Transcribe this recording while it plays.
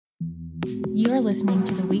You are listening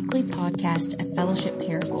to the weekly podcast of Fellowship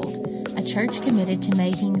Paragould, a church committed to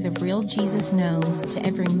making the real Jesus known to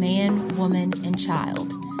every man, woman, and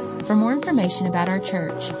child. For more information about our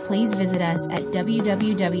church, please visit us at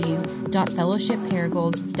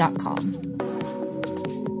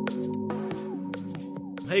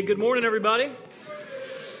www.fellowshipparagould.com. Hey, good morning, everybody.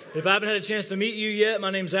 If I haven't had a chance to meet you yet,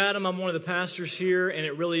 my name's Adam. I'm one of the pastors here, and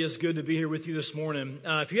it really is good to be here with you this morning.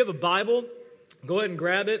 If you have a Bible, go ahead and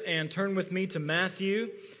grab it and turn with me to Matthew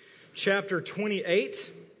chapter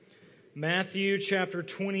 28. Matthew chapter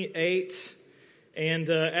 28. And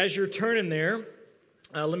as you're turning there,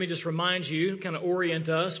 let me just remind you, kind of orient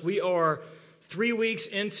us. We are 3 weeks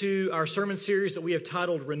into our sermon series that we have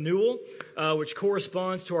titled Renewal, which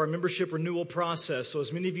corresponds to our membership renewal process. So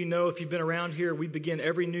as many of you know, if you've been around here, we begin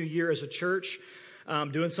every new year as a church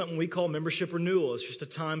doing something we call membership renewal. It's just a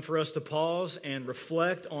time for us to pause and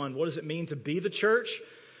reflect on what does it mean to be the church.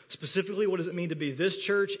 Specifically, what does it mean to be this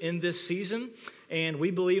church in this season? And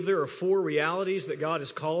we believe there are 4 realities that God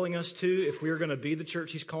is calling us to if we are going to be the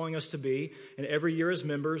church He's calling us to be. And every year as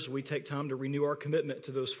members, we take time to renew our commitment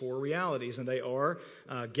to those 4 realities. And they are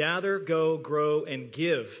gather, go, grow, and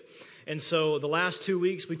give. And so the last 2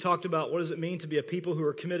 weeks, we talked about what does it mean to be a people who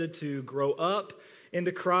are committed to grow up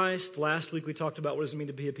into Christ. Last week we talked about what does it mean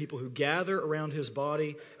to be a people who gather around His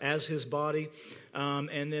body as His body.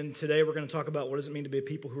 And then today we're going to talk about what does it mean to be a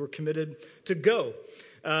people who are committed to go.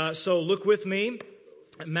 So look with me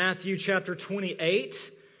at Matthew chapter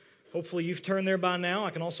 28. Hopefully you've turned there by now.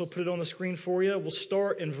 I can also put it on the screen for you. We'll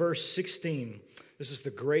start in verse 16. This is the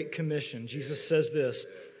Great Commission. Jesus says this,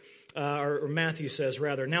 or Matthew says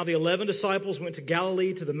rather, "Now the 11 disciples went to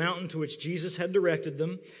Galilee to the mountain to which Jesus had directed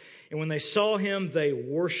them. And when they saw Him, they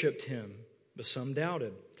worshiped Him, but some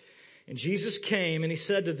doubted. And Jesus came and He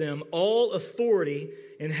said to them, 'All authority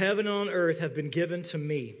in heaven and on earth have been given to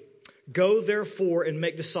me. Go therefore and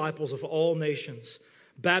make disciples of all nations,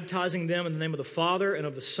 baptizing them in the name of the Father and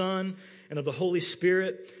of the Son and of the Holy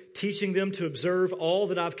Spirit, teaching them to observe all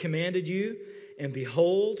that I've commanded you. And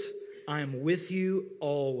behold, I am with you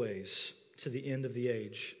always to the end of the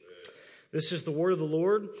age.'" This is the word of the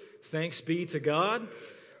Lord. Thanks be to God.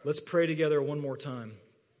 Let's pray together one more time.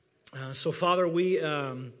 So, Father, we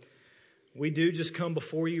do just come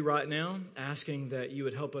before you right now, asking that you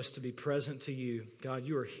would help us to be present to you. God,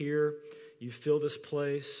 you are here. You fill this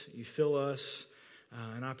place. You fill us.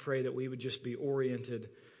 And I pray that we would just be oriented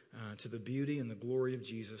to the beauty and the glory of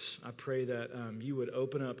Jesus. I pray that you would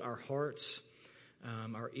open up our hearts,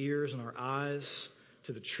 our ears, and our eyes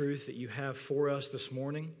to the truth that you have for us this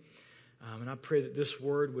morning. And I pray that this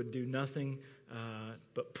word would do nothing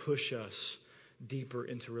but push us deeper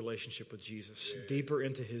into relationship with Jesus, deeper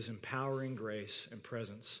into His empowering grace and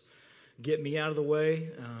presence. Get me out of the way,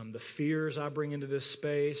 the fears I bring into this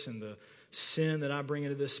space and the sin that I bring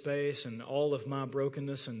into this space and all of my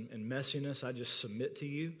brokenness and messiness, I just submit to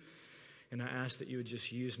you. And I ask that you would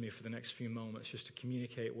just use me for the next few moments just to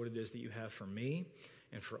communicate what it is that you have for me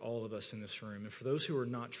and for all of us in this room. And for those who are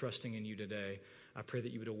not trusting in you today, I pray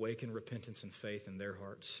that you would awaken repentance and faith in their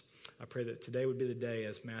hearts. I pray that today would be the day,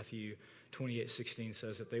 as Matthew 28:16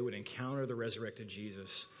 says, that they would encounter the resurrected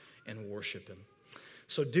Jesus and worship Him.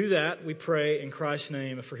 So do that, we pray, in Christ's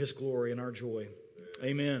name for His glory and our joy.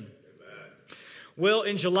 Amen. Well,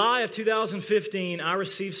 in July of 2015, I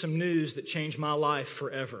received some news that changed my life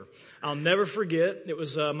forever. I'll never forget. It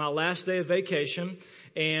was my last day of vacation,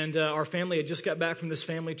 and our family had just got back from this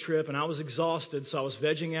family trip, and I was exhausted, so I was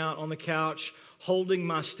vegging out on the couch, holding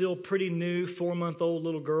my still pretty new 4-month-old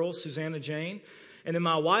little girl, Susanna Jane. And then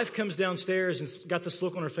my wife comes downstairs and got this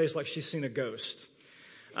look on her face like she's seen a ghost.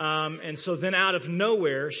 And so then out of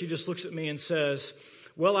nowhere, she just looks at me and says,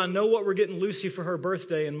 "Well, I know what we're getting Lucy for her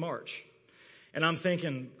birthday in March." And I'm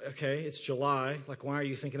thinking, okay, it's July. Like, why are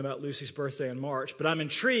you thinking about Lucy's birthday in March? But I'm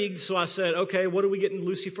intrigued, so I said, okay, what are we getting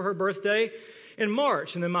Lucy for her birthday in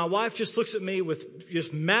March? And then my wife just looks at me with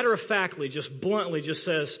just matter-of-factly, just bluntly, just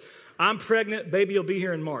says, "I'm pregnant, baby will be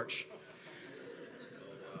here in March."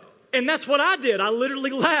 And that's what I did. I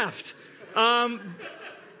literally laughed.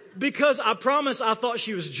 Because I promise I thought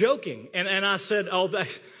she was joking. And I said, "Oh,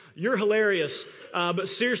 you're hilarious. But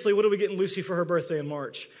seriously, what are we getting Lucy for her birthday in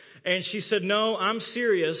March?" And she said, "No, I'm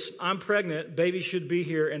serious. I'm pregnant. Baby should be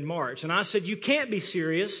here in March." And I said, "You can't be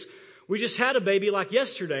serious. We just had a baby like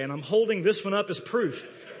yesterday." And I'm holding this one up as proof.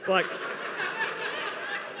 Like,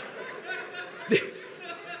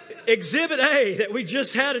 Exhibit A, that we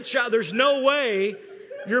just had a child. There's no way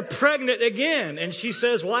you're pregnant again. And she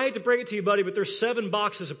says, "Well, I hate to break it to you, buddy, but there's 7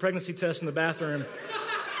 boxes of pregnancy tests in the bathroom.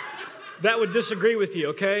 that would disagree with you,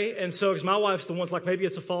 okay? And so, because my wife's the one's like, maybe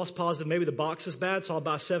it's a false positive, maybe the box is bad, so I'll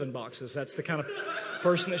buy 7 boxes. That's the kind of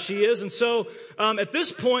person that she is. And so, at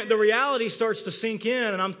this point, the reality starts to sink in,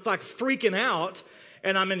 and I'm like freaking out,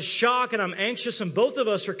 and I'm in shock, and I'm anxious, and both of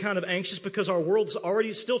us are kind of anxious because our world's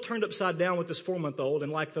already still turned upside down with this 4-month-old,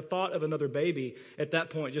 and like the thought of another baby at that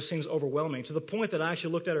point just seems overwhelming, to the point that I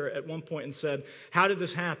actually looked at her at one point and said, how did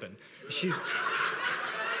this happen?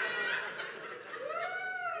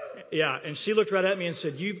 Yeah, and she looked right at me and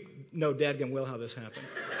said, you know dadgum well how this happened.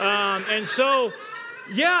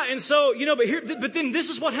 But then this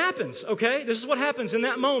is what happens, okay? This is what happens in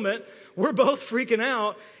that moment. We're both freaking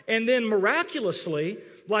out. And then miraculously,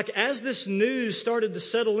 like as this news started to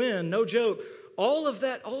settle in, no joke, all of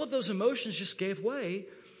those emotions just gave way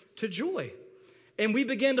to joy. And we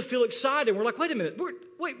began to feel excited. We're like, wait a minute, we're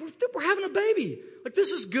having a baby. Like,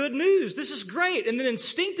 this is good news. This is great. And then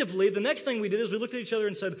instinctively, the next thing we did is we looked at each other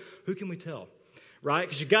and said, who can we tell? Right?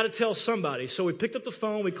 Because you got to tell somebody. So we picked up the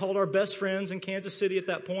phone. We called our best friends in Kansas City at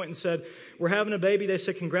that point and said, we're having a baby. They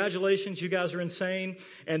said, congratulations, you guys are insane.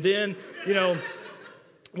 And then,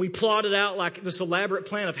 we plotted out like this elaborate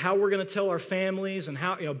plan of how we're going to tell our families and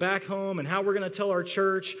how, back home, and how we're going to tell our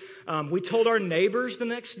church. We told our neighbors the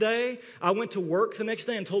next day. I went to work the next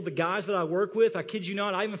day and told the guys that I work with. I kid you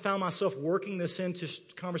not, I even found myself working this into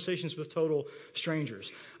conversations with total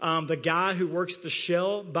strangers. The guy who works at the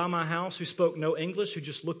Shell by my house, who spoke no English, who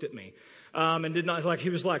just looked at me and did not, like, he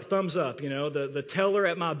was like, thumbs up, the teller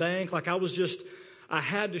at my bank. Like, I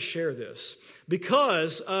had to share this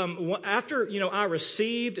because after, I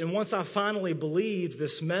received, and once I finally believed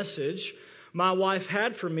this message my wife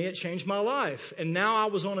had for me, it changed my life. And now I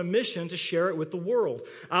was on a mission to share it with the world.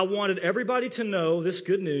 I wanted everybody to know this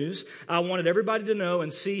good news. I wanted everybody to know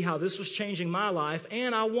and see how this was changing my life.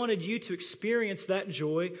 And I wanted you to experience that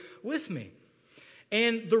joy with me.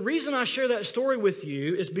 And the reason I share that story with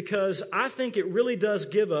you is because I think it really does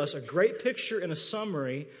give us a great picture and a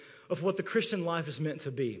summary of what the Christian life is meant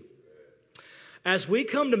to be. As we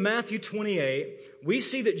come to Matthew 28, we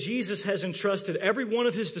see that Jesus has entrusted every one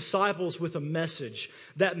of his disciples with a message.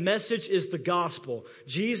 That message is the gospel.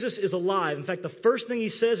 Jesus is alive. In fact, the first thing he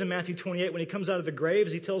says in Matthew 28 when he comes out of the grave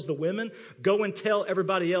is he tells the women, go and tell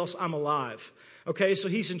everybody else I'm alive. Okay, so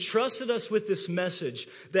he's entrusted us with this message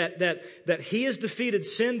that he has defeated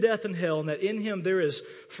sin, death, and hell, and that in him there is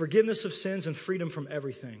forgiveness of sins and freedom from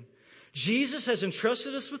everything. Jesus has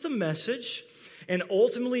entrusted us with a message, and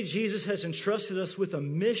ultimately Jesus has entrusted us with a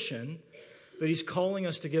mission that he's calling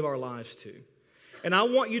us to give our lives to. And I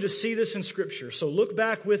want you to see this in Scripture. So look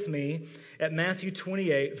back with me at Matthew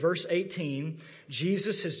 28, verse 18.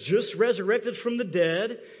 Jesus has just resurrected from the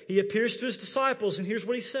dead. He appears to his disciples, and here's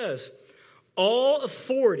what he says. All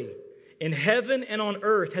authority in heaven and on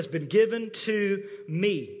earth has been given to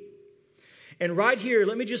me. And right here,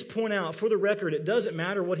 let me just point out, for the record, it doesn't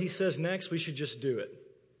matter what he says next. We should just do it.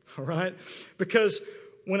 All right? Because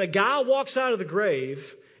when a guy walks out of the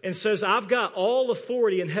grave and says, I've got all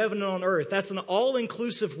authority in heaven and on earth, that's an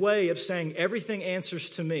all-inclusive way of saying everything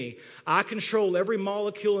answers to me. I control every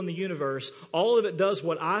molecule in the universe. All of it does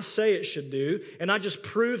what I say it should do. And I just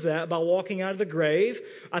prove that by walking out of the grave.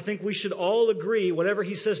 I think we should all agree, whatever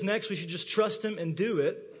he says next, we should just trust him and do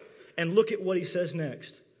it. And look at what he says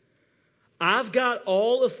next. I've got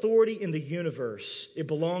all authority in the universe. It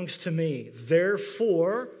belongs to me.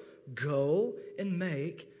 Therefore, go and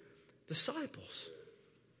make disciples.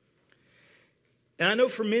 And I know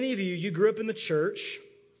for many of you, you grew up in the church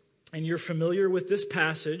and you're familiar with this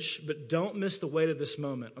passage, but don't miss the weight of this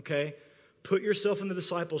moment, okay? Put yourself in the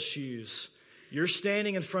disciples' shoes. You're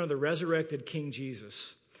standing in front of the resurrected King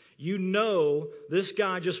Jesus. You know this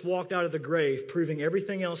guy just walked out of the grave, proving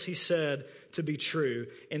everything else he said to be true.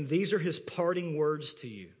 And these are his parting words to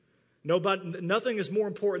you. Nothing is more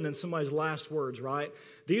important than somebody's last words, right?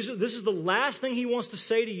 This is the last thing he wants to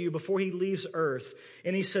say to you before he leaves earth.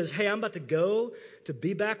 And he says, hey, I'm about to go to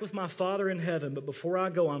be back with my Father in heaven. But before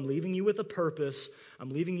I go, I'm leaving you with a purpose.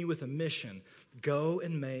 I'm leaving you with a mission. Go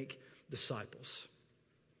and make disciples.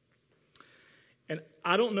 And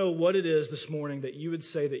I don't know what it is this morning that you would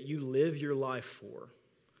say that you live your life for.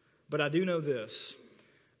 But I do know this.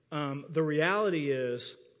 The reality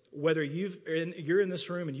is, whether you're in this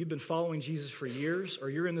room and you've been following Jesus for years, or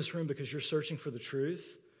you're in this room because you're searching for the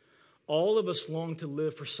truth, all of us long to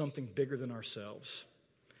live for something bigger than ourselves.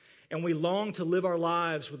 And we long to live our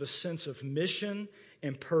lives with a sense of mission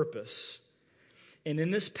and purpose. And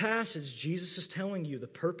in this passage, Jesus is telling you the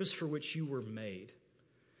purpose for which you were made,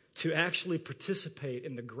 to actually participate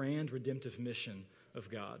in the grand redemptive mission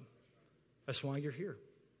of God. That's why you're here.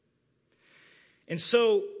 And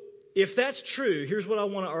so, if that's true, here's what I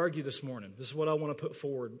want to argue this morning. This is what I want to put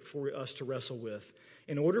forward for us to wrestle with.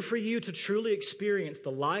 In order for you to truly experience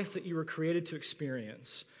the life that you were created to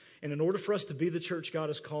experience, and in order for us to be the church God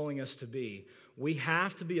is calling us to be, we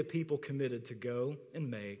have to be a people committed to go and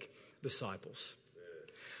make disciples.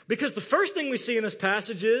 Because the first thing we see in this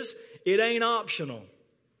passage is, it ain't optional.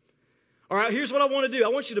 All right, here's what I want to do. I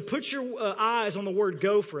want you to put your eyes on the word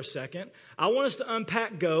go for a second. I want us to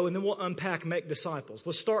unpack go, and then we'll unpack make disciples.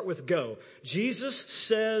 Let's start with go. Jesus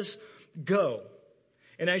says go.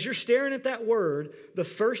 And as you're staring at that word, the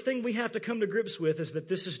first thing we have to come to grips with is that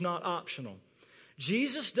this is not optional.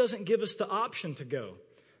 Jesus doesn't give us the option to go.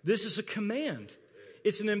 This is a command.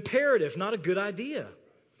 It's an imperative, not a good idea.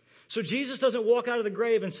 So Jesus doesn't walk out of the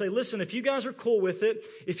grave and say, listen, if you guys are cool with it,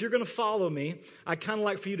 if you're going to follow me, I'd kind of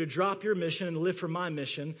like for you to drop your mission and live for my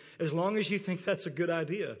mission, as long as you think that's a good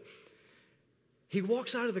idea. He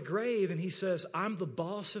walks out of the grave and he says, I'm the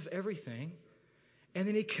boss of everything. And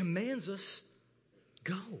then he commands us,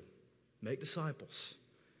 go, make disciples.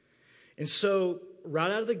 And so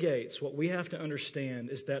right out of the gates, what we have to understand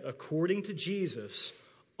is that according to Jesus,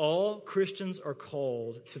 all Christians are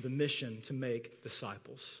called to the mission to make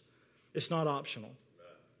disciples. It's not optional.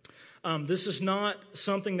 This is not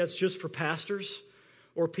something that's just for pastors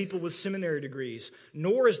or people with seminary degrees,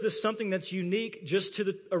 nor is this something that's unique just to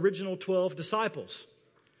the original 12 disciples.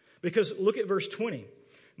 Because look at verse 20.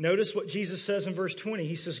 Notice what Jesus says in verse 20.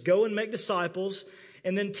 He says, go and make disciples,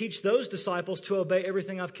 and then teach those disciples to obey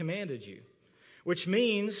everything I've commanded you. Which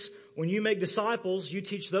means when you make disciples, you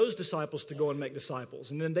teach those disciples to go and make disciples.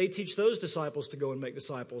 And then they teach those disciples to go and make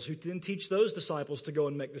disciples, who then teach those disciples to go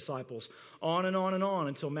and make disciples. On and on and on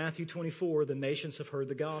until Matthew 24, the nations have heard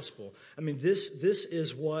the gospel. I mean, this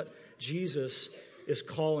is what Jesus is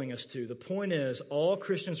calling us to. The point is, all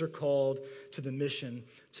Christians are called to the mission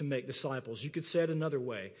to make disciples. You could say it another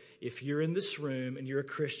way. If you're in this room and you're a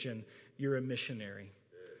Christian, you're a missionary.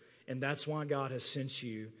 And that's why God has sent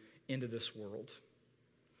you into this world.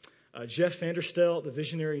 Jeff Vanderstelt, the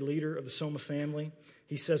visionary leader of the Soma family,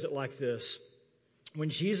 he says it like this. When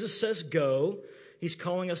Jesus says go, he's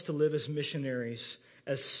calling us to live as missionaries,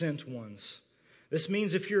 as sent ones. This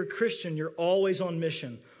means if you're a Christian, you're always on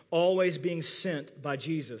mission, always being sent by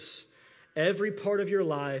Jesus. Every part of your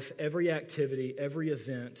life, every activity, every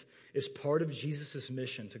event is part of Jesus'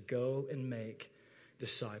 mission to go and make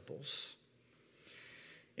disciples.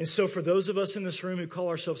 And so for those of us in this room who call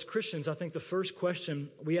ourselves Christians, I think the first question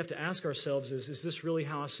we have to ask ourselves is this really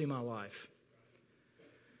how I see my life?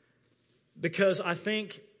 Because I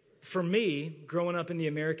think for me, growing up in the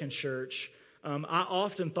American church, I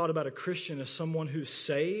often thought about a Christian as someone who's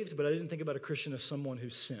saved, but I didn't think about a Christian as someone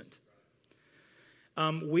who's sent.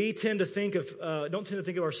 We tend to don't tend to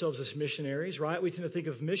think of ourselves as missionaries, right? We tend to think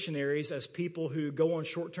of missionaries as people who go on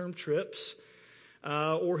short-term trips,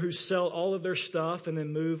 or who sell all of their stuff and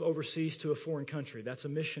then move overseas to a foreign country. That's a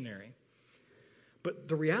missionary. But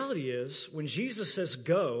the reality is, when Jesus says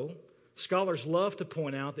go, scholars love to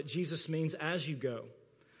point out that Jesus means as you go.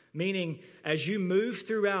 Meaning, as you move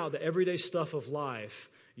throughout the everyday stuff of life,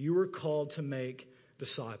 you are called to make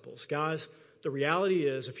disciples. Guys, the reality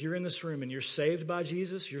is, if you're in this room and you're saved by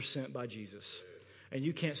Jesus, you're sent by Jesus. And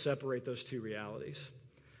you can't separate those two realities.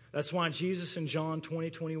 That's why Jesus in John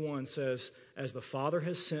 20:21 says, as the Father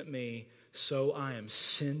has sent me, so I am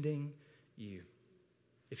sending you.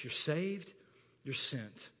 If you're saved, you're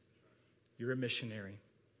sent. You're a missionary.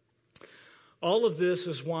 All of this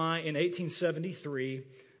is why in 1873,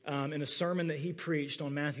 in a sermon that he preached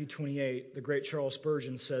on Matthew 28, the great Charles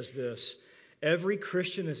Spurgeon says this, every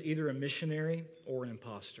Christian is either a missionary or an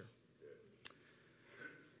imposter.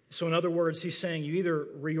 So in other words, he's saying you either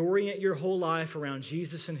reorient your whole life around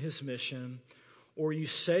Jesus and his mission, or you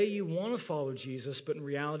say you want to follow Jesus, but in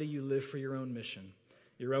reality you live for your own mission,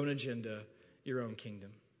 your own agenda, your own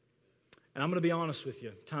kingdom. And I'm going to be honest with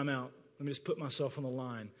you. Time out. Let me just put myself on the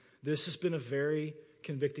line. This has been a very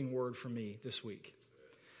convicting word for me this week.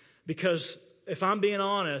 Because if I'm being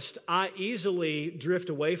honest, I easily drift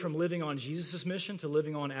away from living on Jesus' mission to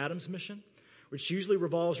living on Adam's mission, which usually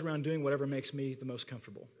revolves around doing whatever makes me the most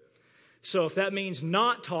comfortable. So if that means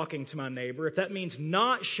not talking to my neighbor, if that means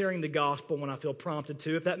not sharing the gospel when I feel prompted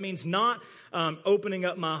to, if that means not opening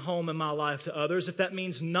up my home and my life to others, if that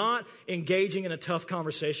means not engaging in a tough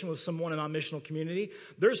conversation with someone in my missional community,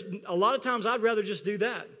 there's a lot of times I'd rather just do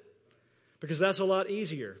that because that's a lot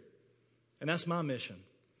easier. And that's my mission.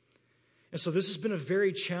 And so this has been a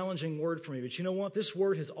very challenging word for me. But you know what? This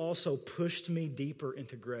word has also pushed me deeper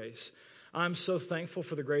into grace. I'm so thankful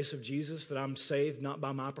for the grace of Jesus that I'm saved not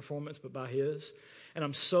by my performance but by His. And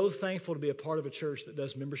I'm so thankful to be a part of a church that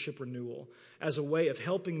does membership renewal as a way of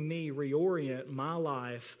helping me reorient my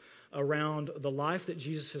life around the life that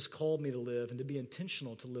Jesus has called me to live and to be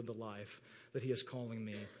intentional to live the life that He is calling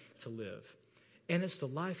me to live. And it's the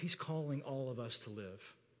life He's calling all of us to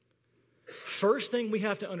live. First thing we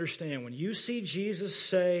have to understand when you see Jesus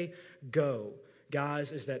say, go,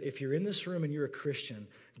 guys, is that if you're in this room and you're a Christian,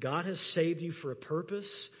 God has saved you for a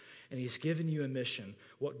purpose and He's given you a mission.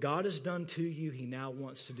 What God has done to you, He now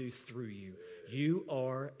wants to do through you. You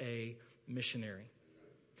are a missionary.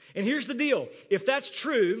 And here's the deal. If that's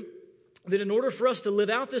true, then in order for us to live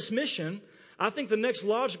out this mission, I think the next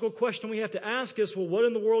logical question we have to ask is, well, what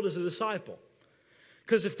in the world is a disciple?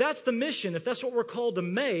 Because if that's the mission, if that's what we're called to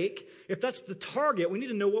make, if that's the target, we need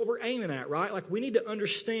to know what we're aiming at, right? Like we need to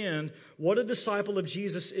understand what a disciple of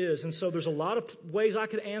Jesus is. And so there's a lot of ways I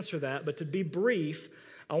could answer that, but to be brief,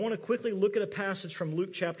 I want to quickly look at a passage from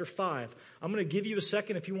Luke chapter 5. I'm going to give you a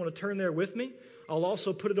second if you want to turn there with me. I'll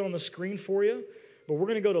also put it on the screen for you. But we're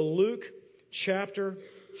going to go to Luke chapter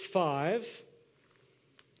 5,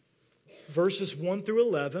 verses 1 through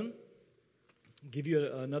 11. I'll give you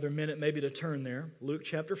another minute maybe to turn there. Luke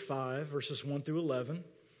chapter 5, verses 1 through 11.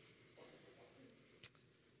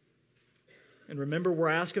 And remember, we're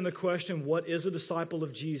asking the question, what is a disciple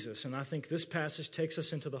of Jesus? And I think this passage takes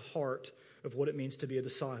us into the heart of what it means to be a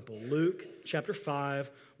disciple. Luke chapter 5,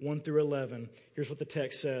 1 through 11. Here's what the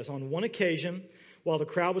text says. On one occasion, while the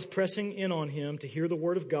crowd was pressing in on him to hear the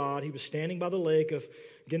word of God, he was standing by the lake of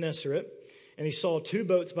Gennesaret, and he saw 2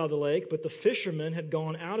 boats by the lake, but the fishermen had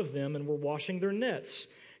gone out of them and were washing their nets.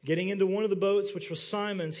 Getting into one of the boats, which was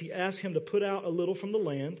Simon's, he asked him to put out a little from the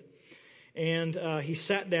land, and he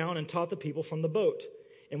sat down and taught the people from the boat.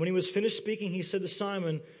 And when he was finished speaking, he said to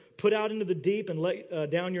Simon, "Put out into the deep and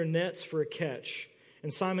let down your nets for a catch."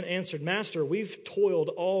 And Simon answered, "Master, we've toiled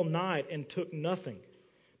all night and took nothing.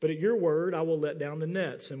 But at your word, I will let down the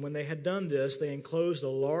nets." And when they had done this, they enclosed a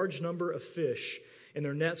large number of fish, and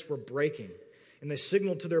their nets were breaking. And they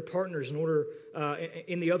signaled to their partners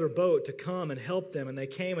in the other boat to come and help them. And they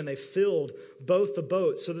came and they filled both the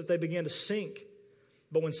boats so that they began to sink.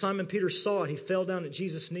 But when Simon Peter saw it, he fell down at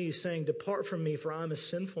Jesus' knees, saying, "Depart from me, for I am a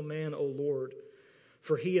sinful man, O Lord."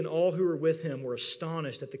 For he and all who were with him were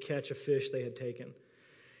astonished at the catch of fish they had taken.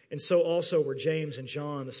 And so also were James and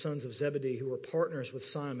John, the sons of Zebedee, who were partners with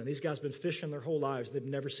Simon. These guys have been fishing their whole lives. They've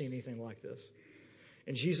never seen anything like this.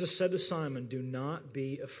 And Jesus said to Simon, "Do not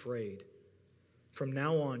be afraid. From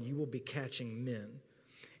now on, you will be catching men."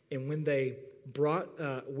 And when they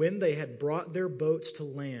had brought their boats to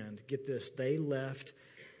land, get this, they left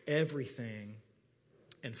everything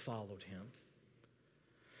and followed him.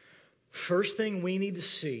 First thing we need to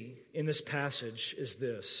see in this passage is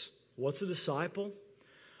this. What's a disciple?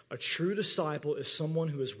 A true disciple is someone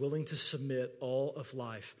who is willing to submit all of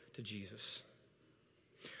life to Jesus.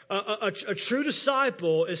 A true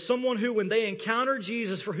disciple is someone who, when they encounter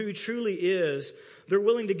Jesus for who he truly is, they're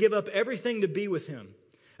willing to give up everything to be with him.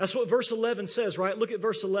 That's what verse 11 says, right? Look at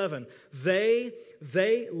verse 11. They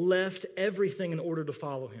left everything in order to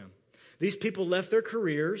follow him. These people left their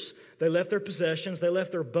careers, they left their possessions, they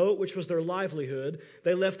left their boat, which was their livelihood,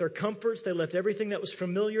 they left their comforts, they left everything that was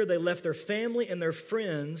familiar, they left their family and their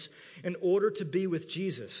friends in order to be with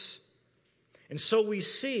Jesus. And so we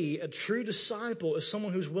see a true disciple is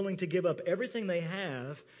someone who's willing to give up everything they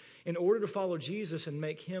have in order to follow Jesus and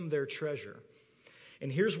make him their treasure.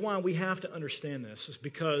 And here's why we have to understand this, is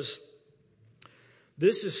because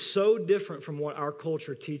this is so different from what our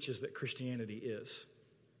culture teaches that Christianity is.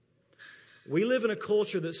 We live in a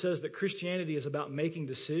culture that says that Christianity is about making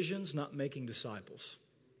decisions, not making disciples.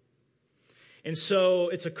 And so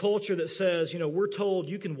it's a culture that says, we're told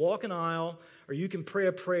you can walk an aisle or you can pray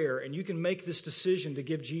a prayer and you can make this decision to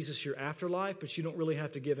give Jesus your afterlife, but you don't really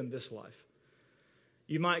have to give him this life.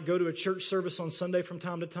 You might go to a church service on Sunday from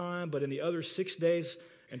time to time, but in the other 6 days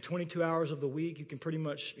and 22 hours of the week, you can pretty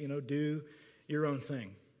much, do your own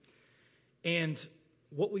thing. And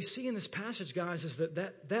what we see in this passage, guys, is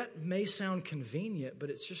that may sound convenient, but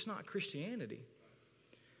it's just not Christianity.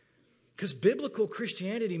 Because biblical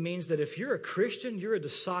Christianity means that if you're a Christian, you're a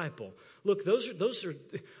disciple. Look,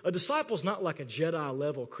 a disciple's not like a Jedi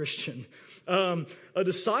level Christian. A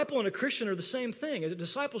disciple and a Christian are the same thing. A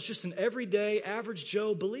disciple's just an everyday, average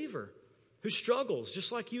Joe believer who struggles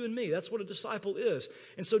just like you and me. That's what a disciple is.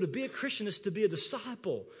 And so to be a Christian is to be a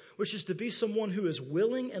disciple, which is to be someone who is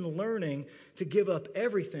willing and learning to give up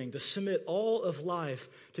everything, to submit all of life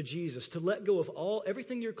to Jesus, to let go of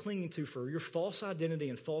everything you're clinging to for your false identity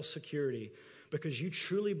and false security, because you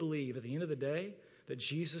truly believe at the end of the day that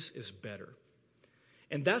Jesus is better.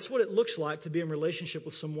 And that's what it looks like to be in relationship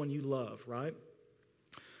with someone you love, right?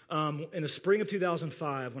 In the spring of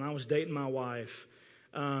 2005, when I was dating my wife,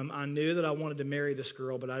 I knew that I wanted to marry this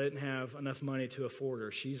girl, but I didn't have enough money to afford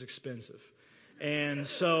her. She's expensive. And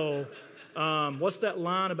so what's that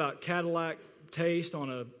line about Cadillac taste on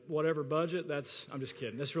a whatever budget? I'm just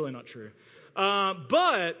kidding. That's really not true.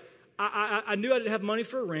 But I knew I didn't have money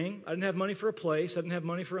for a ring. I didn't have money for a place. I didn't have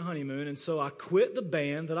money for a honeymoon. And so I quit the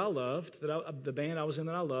band that I loved, the band I was in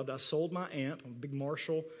that I loved. I sold my amp, a big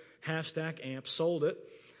Marshall half-stack amp, sold it.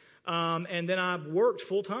 And then I worked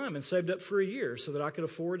full-time and saved up for a year so that I could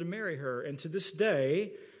afford to marry her. And to this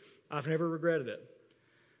day, I've never regretted it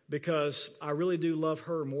because I really do love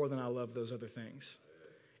her more than I love those other things.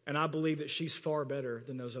 And I believe that she's far better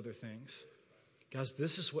than those other things. Guys,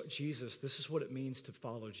 this is what it means to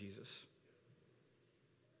follow Jesus.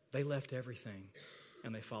 They left everything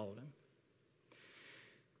and they followed him.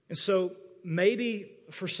 And so maybe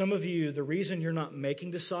for some of you, the reason you're not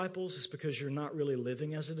making disciples is because you're not really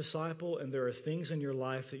living as a disciple, and there are things in your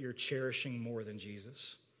life that you're cherishing more than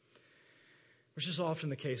Jesus, which is often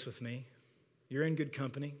the case with me. You're in good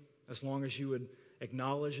company as long as you would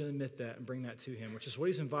acknowledge and admit that and bring that to him, which is what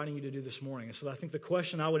he's inviting you to do this morning. And so I think the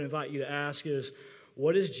question I would invite you to ask is,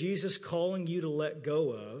 what is Jesus calling you to let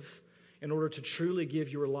go of in order to truly give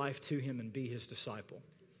your life to him and be his disciple?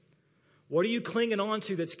 What are you clinging on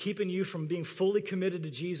to that's keeping you from being fully committed to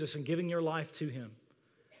Jesus and giving your life to him?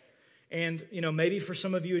 And, maybe for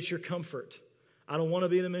some of you, it's your comfort. I don't want to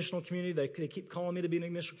be in a missional community. They keep calling me to be in a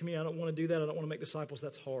missional community. I don't want to do that. I don't want to make disciples.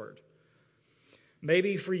 That's hard.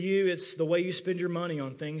 Maybe for you, it's the way you spend your money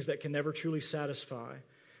on things that can never truly satisfy.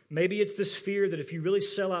 Maybe it's this fear that if you really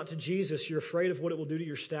sell out to Jesus, you're afraid of what it will do to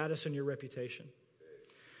your status and your reputation.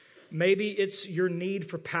 Maybe it's your need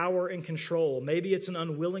for power and control. Maybe it's an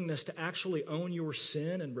unwillingness to actually own your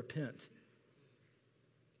sin and repent.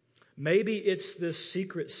 Maybe it's this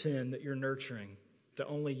secret sin that you're nurturing that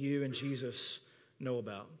only you and Jesus know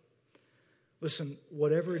about. Listen,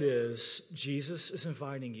 whatever it is, Jesus is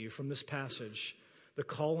inviting you from this passage. The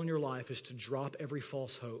call in your life is to drop every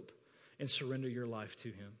false hope and surrender your life to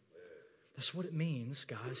him. That's what it means,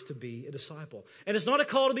 guys, to be a disciple. And it's not a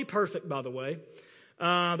call to be perfect, by the way.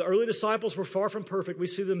 The early disciples were far from perfect. We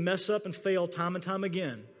see them mess up and fail time and time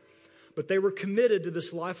again. But they were committed to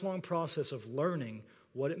this lifelong process of learning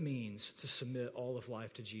what it means to submit all of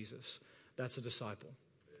life to Jesus. That's a disciple.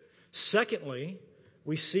 Secondly,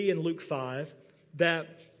 we see in Luke 5 that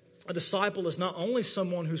a disciple is not only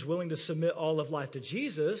someone who's willing to submit all of life to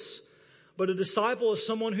Jesus, but a disciple is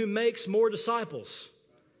someone who makes more disciples.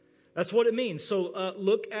 That's what it means. So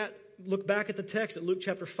look back at the text at Luke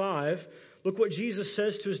chapter 5. Look what Jesus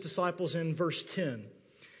says to his disciples in verse 10.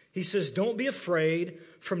 He says, "Don't be afraid.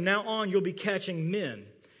 From now on, you'll be catching men."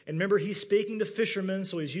 And remember, he's speaking to fishermen,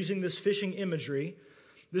 so he's using this fishing imagery.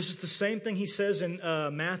 This is the same thing he says in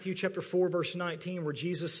Matthew chapter 4, verse 19, where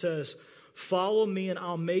Jesus says, "Follow me and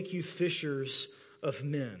I'll make you fishers of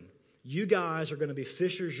men." You guys are going to be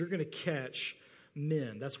fishers. You're going to catch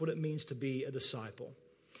men. That's what it means to be a disciple.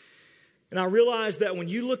 And I realize that when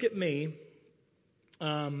you look at me,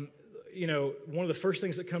 one of the first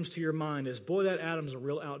things that comes to your mind is, boy, that Adam's a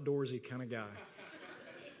real outdoorsy kind of guy.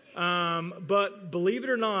 But believe it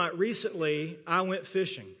or not, recently I went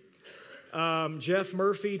fishing. Jeff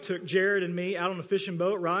Murphy took Jared and me out on a fishing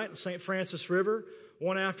boat, right, St. Francis River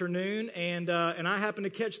one afternoon, and I happened to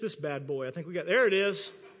catch this bad boy. I think there it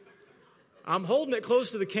is. I'm holding it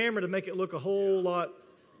close to the camera to make it look a whole lot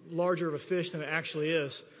larger of a fish than it actually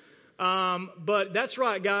is. But that's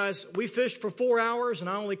right, guys. We fished for 4 hours, and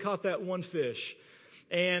I only caught that one fish.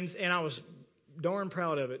 And I was darn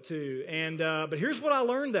proud of it, too. But here's what I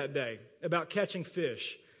learned that day about catching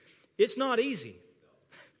fish. It's not easy.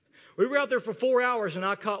 We were out there for 4 hours, and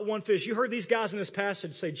I caught one fish. You heard these guys in this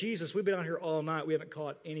passage say, "Jesus, we've been out here all night. We haven't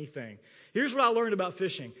caught anything." Here's what I learned about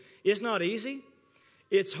fishing. It's not easy.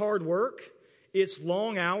 It's hard work. It's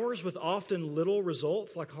long hours with often little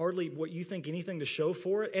results, like hardly what you think anything to show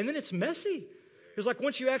for it. And then it's messy. It's like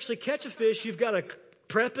once you actually catch a fish, you've got to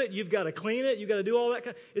prep it, you've got to clean it, you've got to do all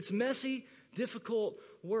that. It's messy, difficult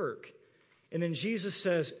work. And then Jesus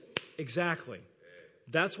says, exactly.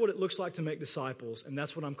 That's what it looks like to make disciples, and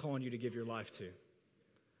that's what I'm calling you to give your life to.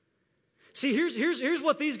 See, here's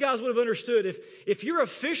what these guys would have understood. If you're a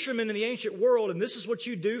fisherman in the ancient world and this is what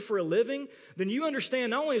you do for a living, then you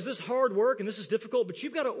understand not only is this hard work and this is difficult, but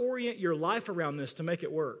you've got to orient your life around this to make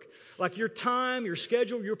it work. Like your time, your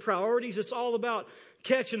schedule, your priorities, it's all about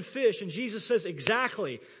catching fish. And Jesus says,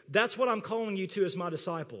 exactly, that's what I'm calling you to as my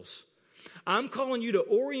disciples. I'm calling you to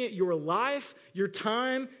orient your life, your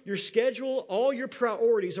time, your schedule, all your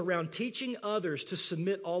priorities around teaching others to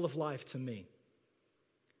submit all of life to me.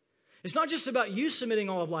 It's not just about you submitting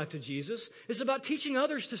all of life to Jesus. It's about teaching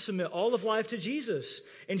others to submit all of life to Jesus.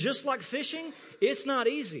 And just like fishing, it's not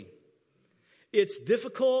easy. It's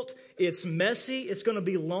difficult. It's messy. It's going to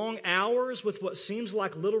be long hours with what seems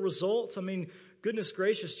like little results. I mean, goodness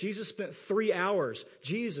gracious, Jesus spent 3 hours.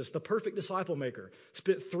 Jesus, the perfect disciple maker,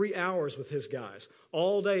 spent 3 hours with his guys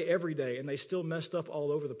all day, every day, and they still messed up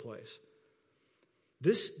all over the place.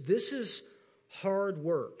 This is hard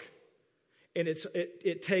work. And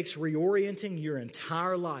it takes reorienting your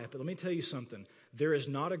entire life. But let me tell you something. There is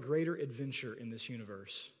not a greater adventure in this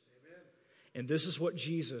universe. Amen. And this is what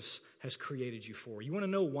Jesus has created you for. You want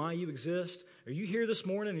to know why you exist? Are you here this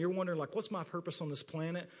morning and you're wondering, like, what's my purpose on this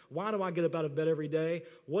planet? Why do I get up out of bed every day?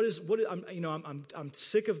 I'm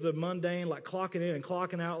sick of the mundane, like clocking in and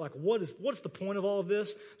clocking out. Like, what's the point of all of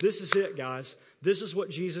this? This is it, guys. This is what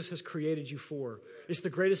Jesus has created you for. It's the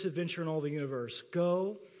greatest adventure in all the universe.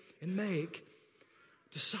 Go and make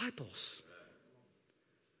disciples.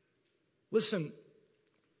 Listen,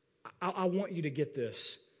 I want you to get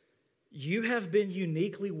this. You have been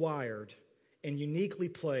uniquely wired and uniquely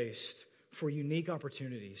placed for unique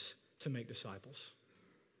opportunities to make disciples.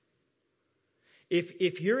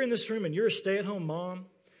 If you're in this room and you're a stay-at-home mom,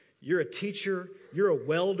 you're a teacher, you're a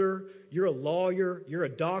welder, you're a lawyer, you're a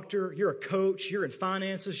doctor, you're a coach, you're in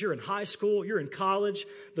finances, you're in high school, you're in college,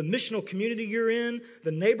 the missional community you're in,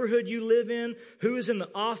 the neighborhood you live in, who is in the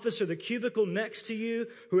office or the cubicle next to you,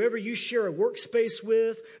 whoever you share a workspace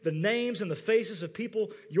with, the names and the faces of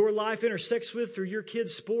people your life intersects with through your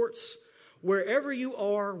kids' sports, wherever you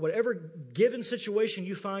are, whatever given situation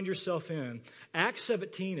you find yourself in, Acts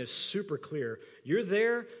 17 is super clear. You're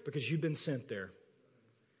there because you've been sent there.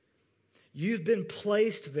 You've been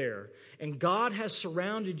placed there, and God has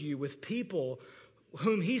surrounded you with people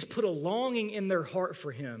whom He's put a longing in their heart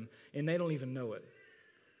for Him, and they don't even know it.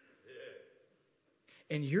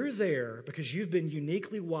 And you're there because you've been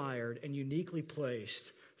uniquely wired and uniquely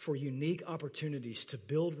placed for unique opportunities to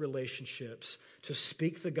build relationships, to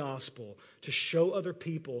speak the gospel, to show other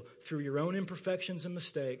people through your own imperfections and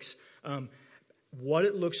mistakes what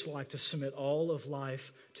it looks like to submit all of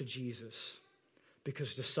life to Jesus.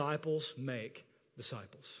 Because disciples make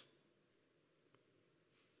disciples.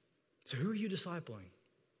 So who are you discipling?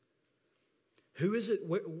 Who is it?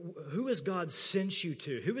 Who has God sent you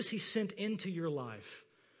to? Who has He sent into your life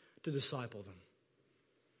to disciple them?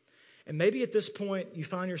 And maybe at this point you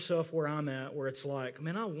find yourself where I'm at, where it's like,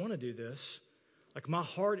 man, I want to do this. Like my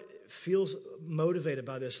heart feels motivated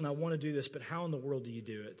by this and I want to do this, but how in the world do you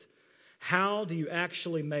do it? How do you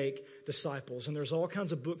actually make disciples? And there's all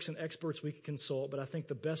kinds of books and experts we can consult, but I think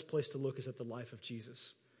the best place to look is at the life of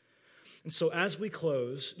Jesus. And so as we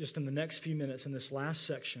close, just in the next few minutes in this last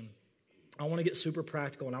section, I want to get super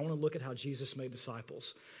practical and I want to look at how Jesus made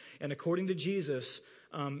disciples. And according to Jesus,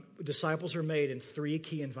 disciples are made in 3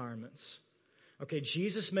 key environments. Okay,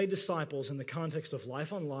 Jesus made disciples in the context of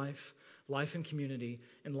life on life, life in community,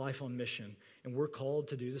 and life on mission. And we're called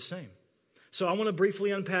to do the same. So I want to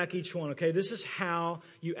briefly unpack each one, okay? This is how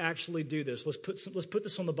you actually do this. Let's put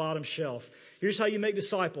this on the bottom shelf. Here's how you make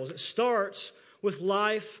disciples. It starts with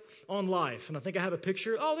life on life. And I think I have a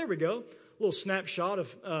picture. Oh, there we go. A little snapshot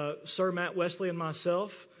of Sir Matt Wesley and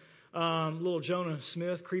myself. Little Jonah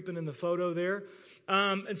Smith creeping in the photo there.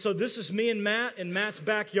 And so this is me and Matt in Matt's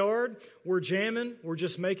backyard. We're jamming. We're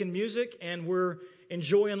just making music. And we're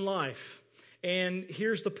enjoying life. And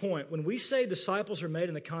here's the point. When we say disciples are made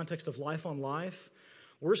in the context of life on life,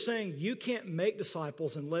 we're saying you can't make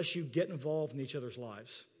disciples unless you get involved in each other's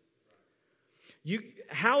lives.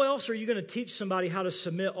 How else are you going to teach somebody how to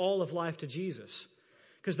submit all of life to Jesus?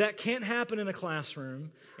 Because that can't happen in a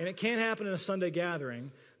classroom, and it can't happen in a Sunday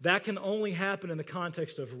gathering. That can only happen in the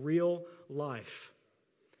context of real life.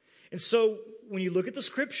 And so when you look at the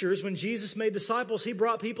scriptures, when Jesus made disciples, He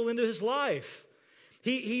brought people into His life.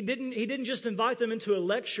 He didn't just invite them into a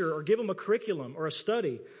lecture or give them a curriculum or a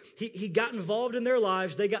study. He got involved in their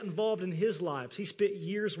lives. They got involved in His lives. He spent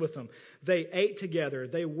years with them. They ate together.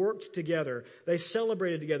 They worked together. They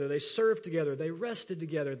celebrated together. They served together. They rested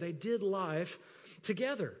together. They did life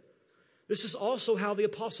together. This is also how the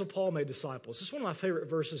Apostle Paul made disciples. This is one of my favorite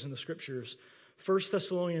verses in the scriptures. 1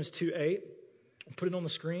 Thessalonians 2:8. I'll put it on the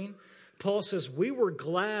screen. Paul says, we were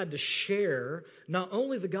glad to share not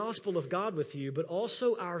only the gospel of God with you, but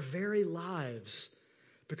also our very lives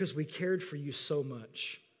because we cared for you so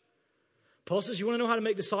much. Paul says, you want to know how to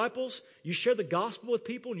make disciples? You share the gospel with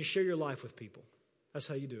people and you share your life with people. That's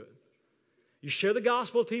how you do it. You share the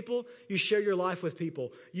gospel with people, you share your life with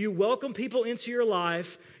people. You welcome people into your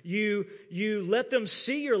life, you let them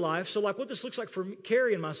see your life. So like what this looks like for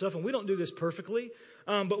Carrie and myself, and we don't do this perfectly,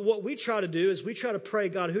 but what we try to do is we try to pray,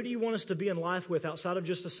 God, who do you want us to be in life with outside of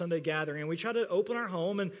just a Sunday gathering? And we try to open our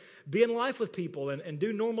home and be in life with people and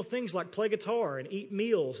do normal things like play guitar and eat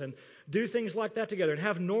meals and do things like that together and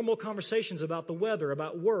have normal conversations about the weather,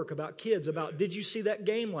 about work, about kids, about did you see that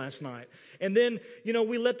game last night? And then,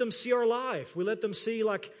 we let them see our life. We let them see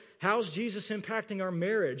like how's Jesus impacting our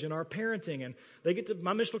marriage and our parenting. And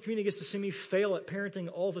my missional community gets to see me fail at parenting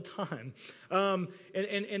all the time.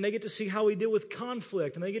 And they get to see how we deal with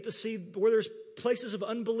conflict. And they get to see where there's places of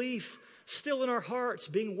unbelief still in our hearts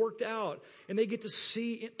being worked out. And they get to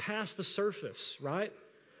see it past the surface, right?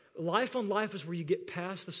 Life on life is where you get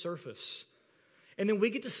past the surface. And then we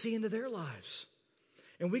get to see into their lives.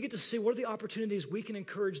 And we get to see what are the opportunities we can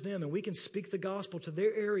encourage them and we can speak the gospel to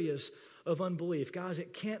their areas of unbelief. Guys,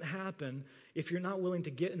 it can't happen if you're not willing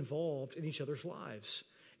to get involved in each other's lives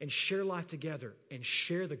and share life together and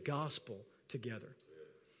share the gospel together.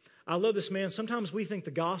 I love this, man. Sometimes we think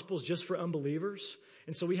the gospel is just for unbelievers.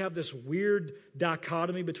 And so we have this weird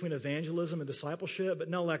dichotomy between evangelism and discipleship. But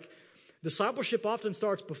no, like discipleship often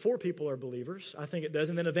starts before people are believers. I think it does.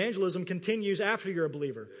 And then evangelism continues after you're a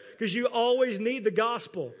believer because you always need the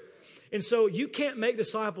gospel. And so you can't make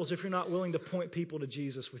disciples if you're not willing to point people to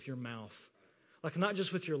Jesus with your mouth. Like not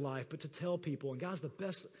just with your life, but to tell people. And guys, the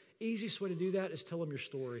easiest way to do that is tell them your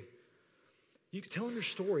story. You can tell them your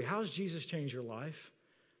story. How has Jesus changed your life?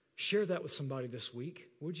 Share that with somebody this week,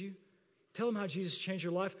 would you? Tell them how Jesus changed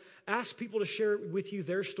your life. Ask people to share with you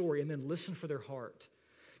their story and then listen for their heart.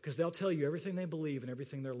 Because they'll tell you everything they believe and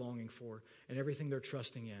everything they're longing for and everything they're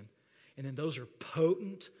trusting in. And then those are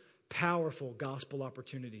potent, powerful gospel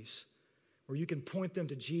opportunities where you can point them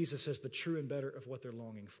to Jesus as the true and better of what they're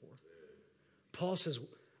longing for. Paul says,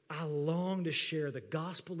 I long to share the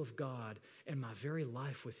gospel of God and my very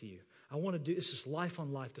life with you. I want to do this is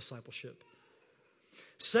life-on-life discipleship.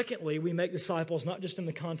 Secondly, we make disciples not just in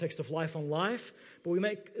the context of life on life, but we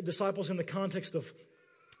make disciples in the context of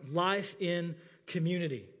life in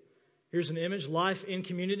community. Here's an image, life in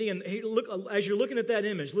community. And look, as you're looking at that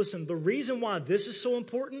image, listen, the reason why this is so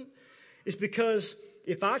important is because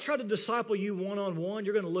if I try to disciple you one-on-one,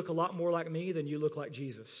 you're going to look a lot more like me than you look like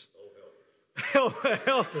Jesus. Help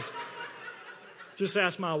us. Just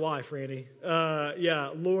ask my wife, Randy.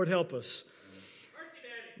 Lord help us.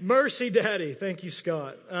 Mercy, Daddy. Thank you,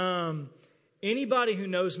 Scott. Anybody who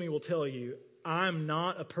knows me will tell you I'm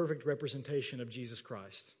not a perfect representation of Jesus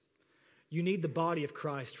Christ. You need the body of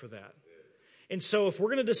Christ for that. And so if we're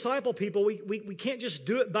going to disciple people, we can't just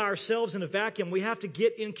do it by ourselves in a vacuum. We have to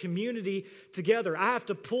get in community together. I have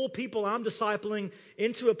to pull people I'm discipling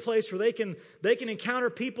into a place where they can encounter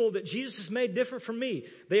people that Jesus has made different from me.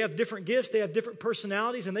 They have different gifts, they have different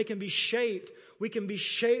personalities, and they can be shaped. We can be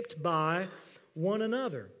shaped by one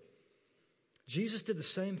another. Jesus did the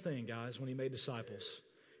same thing, guys, when he made disciples.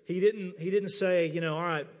 He didn't say, all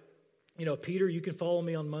right, Peter, you can follow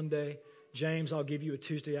me on Monday. James, I'll give you a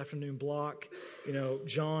Tuesday afternoon block.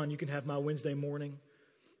 John, you can have my Wednesday morning.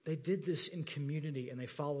 They did this in community and they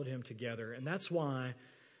followed him together. And that's why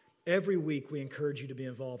every week we encourage you to be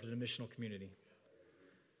involved in a missional community.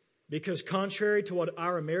 Because contrary to what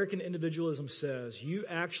our American individualism says, you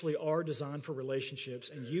actually are designed for relationships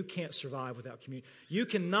and you can't survive without community. You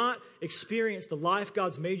cannot experience the life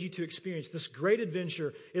God's made you to experience, this great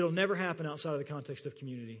adventure. It'll never happen outside of the context of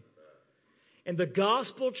community. And the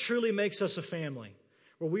gospel truly makes us a family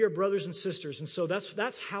where we are brothers and sisters. And so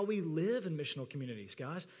that's how we live in missional communities,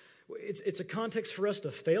 guys. It's a context for us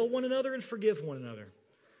to fail one another and forgive one another.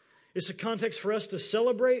 It's a context for us to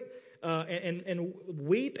celebrate and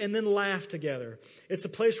weep and then laugh together. It's a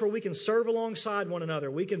place where we can serve alongside one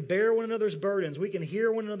another. We can bear one another's burdens. We can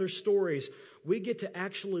hear one another's stories. We get to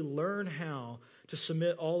actually learn how to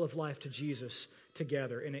submit all of life to Jesus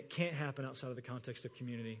together. And it can't happen outside of the context of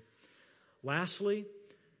community. Lastly,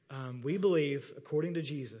 we believe, according to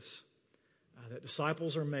Jesus, that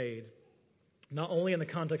disciples are made not only in the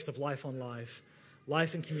context of life on life,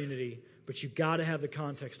 life in community, but you've got to have the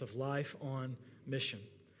context of life on mission.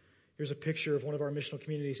 Here's a picture of one of our missional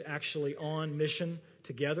communities actually on mission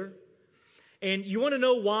together. And you want to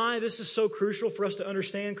know why this is so crucial for us to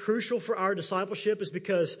understand? Crucial for our discipleship is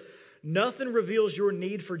because nothing reveals your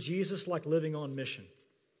need for Jesus like living on mission.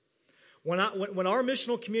 When our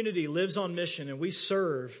missional community lives on mission and we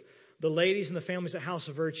serve the ladies and the families at House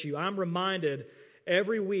of Virtue, I'm reminded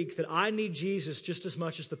every week that I need Jesus just as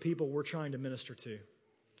much as the people we're trying to minister to.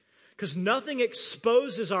 Because nothing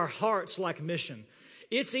exposes our hearts like mission.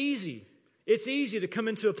 It's easy. It's easy to come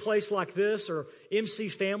into a place like this or MC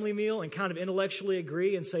Family Meal and kind of intellectually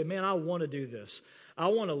agree and say, man, I want to do this. I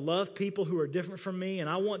want to love people who are different from me, and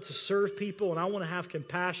I want to serve people, and I want to have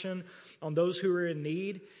compassion on those who are in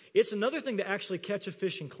need. It's another thing to actually catch a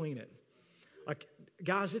fish and clean it. Like,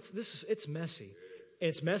 guys, it's messy. And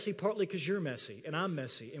it's messy partly because you're messy and I'm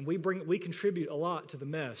messy, and we contribute a lot to the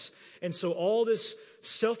mess. And so all this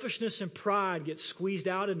selfishness and pride gets squeezed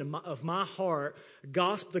out of my heart.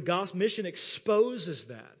 The gospel mission exposes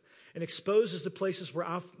that and exposes the places where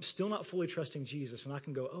I'm still not fully trusting Jesus. And I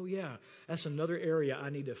can go, oh yeah, that's another area I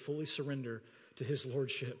need to fully surrender to his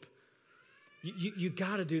lordship. You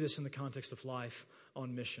got to do this in the context of life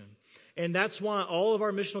on mission. And that's why all of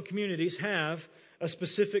our missional communities have a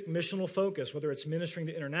specific missional focus, whether it's ministering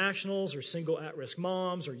to internationals or single at-risk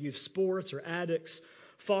moms or youth sports or addicts,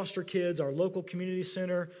 foster kids, our local community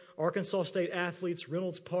center, Arkansas State athletes,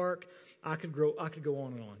 Reynolds Park. I could go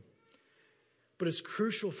on and on. But it's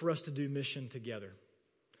crucial for us to do mission together.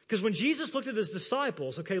 Because when Jesus looked at his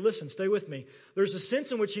disciples, okay, listen, stay with me. There's a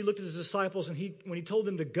sense in which he looked at his disciples, and when he told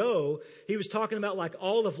them to go, he was talking about like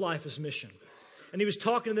all of life is mission. And he was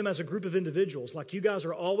talking to them as a group of individuals, like you guys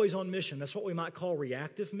are always on mission. That's what we might call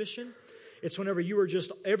reactive mission. It's whenever you are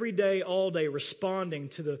just every day, all day, responding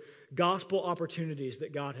to the gospel opportunities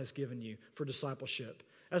that God has given you for discipleship.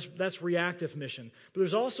 That's reactive mission. But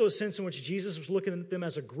there's also a sense in which Jesus was looking at them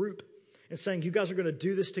as a group and saying, you guys are going to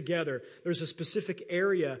do this together. There's a specific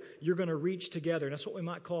area you're going to reach together. And that's what we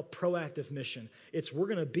might call proactive mission. We're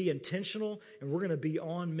going to be intentional and we're going to be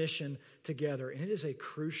on mission together. And it is a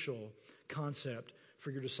crucial concept for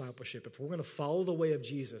your discipleship. If we're going to follow the way of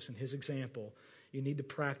Jesus and his example, you need to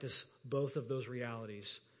practice both of those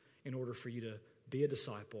realities in order for you to be a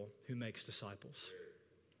disciple who makes disciples.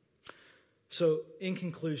 So in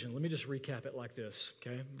conclusion, let me just recap it like this,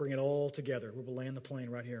 okay? Bring it all together. We'll land the plane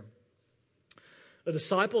right here. A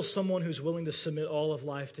disciple is someone who's willing to submit all of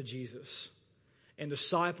life to Jesus. And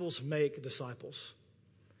disciples make disciples.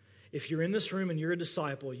 If you're in this room and you're a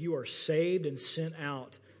disciple, you are saved and sent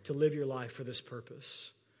out to live your life for this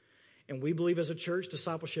purpose. And we believe as a church,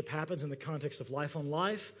 discipleship happens in the context of life on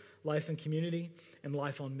life, life in community, and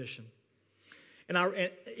life on mission. And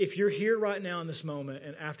if you're here right now in this moment,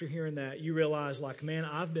 and after hearing that, you realize like, man,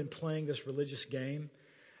 I've been playing this religious game.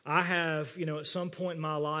 I have, at some point in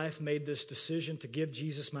my life made this decision to give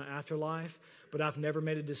Jesus my afterlife, but I've never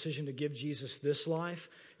made a decision to give Jesus this life.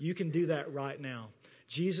 You can do that right now.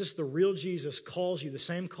 Jesus, the real Jesus, calls you. The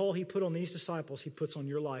same call he put on these disciples, he puts on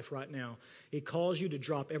your life right now. He calls you to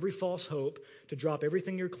drop every false hope, to drop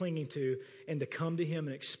everything you're clinging to, and to come to him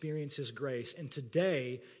and experience his grace. And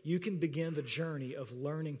today, you can begin the journey of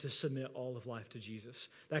learning to submit all of life to Jesus.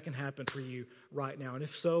 That can happen for you right now. And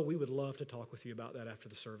if so, we would love to talk with you about that after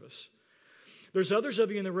the service. There's others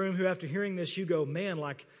of you in the room who, after hearing this, you go, man,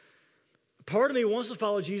 like, part of me wants to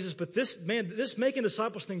follow Jesus, but this making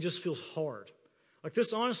disciples thing just feels hard. Like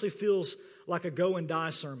this honestly feels like a go and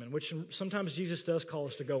die sermon, which sometimes Jesus does call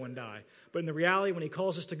us to go and die. But in the reality, when he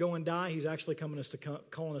calls us to go and die, he's actually calling us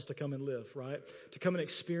to come and live, right? To come and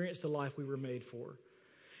experience the life we were made for.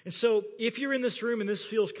 And so if you're in this room and this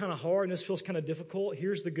feels kind of hard and this feels kind of difficult,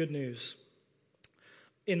 here's the good news.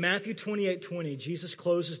 In Matthew 28:20, Jesus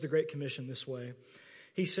closes the Great Commission this way.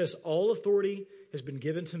 He says, all authority has been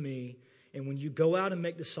given to me, and when you go out and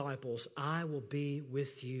make disciples, I will be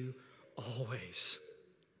with you always.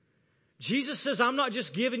 Jesus says, I'm not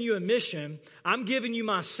just giving you a mission, I'm giving you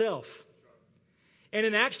myself. And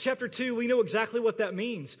in Acts chapter 2, we know exactly what that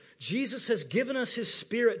means. Jesus has given us his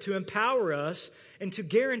Spirit to empower us and to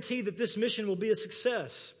guarantee that this mission will be a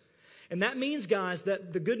success. And that means, guys,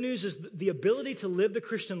 that the good news is the ability to live the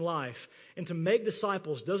Christian life and to make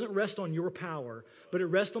disciples doesn't rest on your power, but it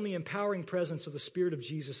rests on the empowering presence of the Spirit of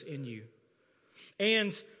Jesus in you.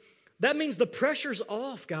 And that means the pressure's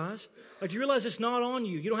off, guys. Like, you realize it's not on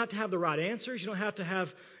you. You don't have to have the right answers. You don't have to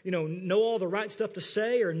have, know all the right stuff to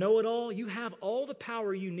say or know it all. You have all the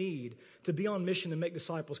power you need to be on mission and make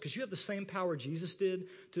disciples because you have the same power Jesus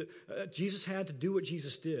had to do what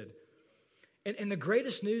Jesus did. And the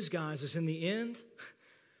greatest news, guys, is in the end,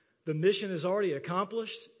 the mission is already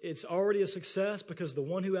accomplished. It's already a success because the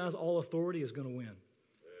one who has all authority is going to win.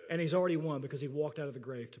 And he's already won because he walked out of the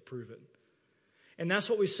grave to prove it. And that's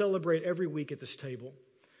what we celebrate every week at this table.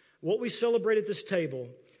 What we celebrate at this table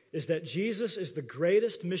is that Jesus is the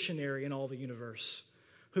greatest missionary in all the universe,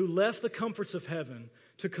 who left the comforts of heaven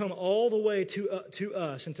to come all the way to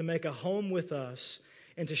us and to make a home with us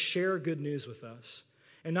and to share good news with us.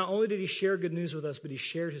 And not only did he share good news with us, but he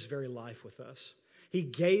shared his very life with us. He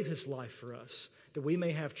gave his life for us that we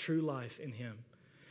may have true life in him.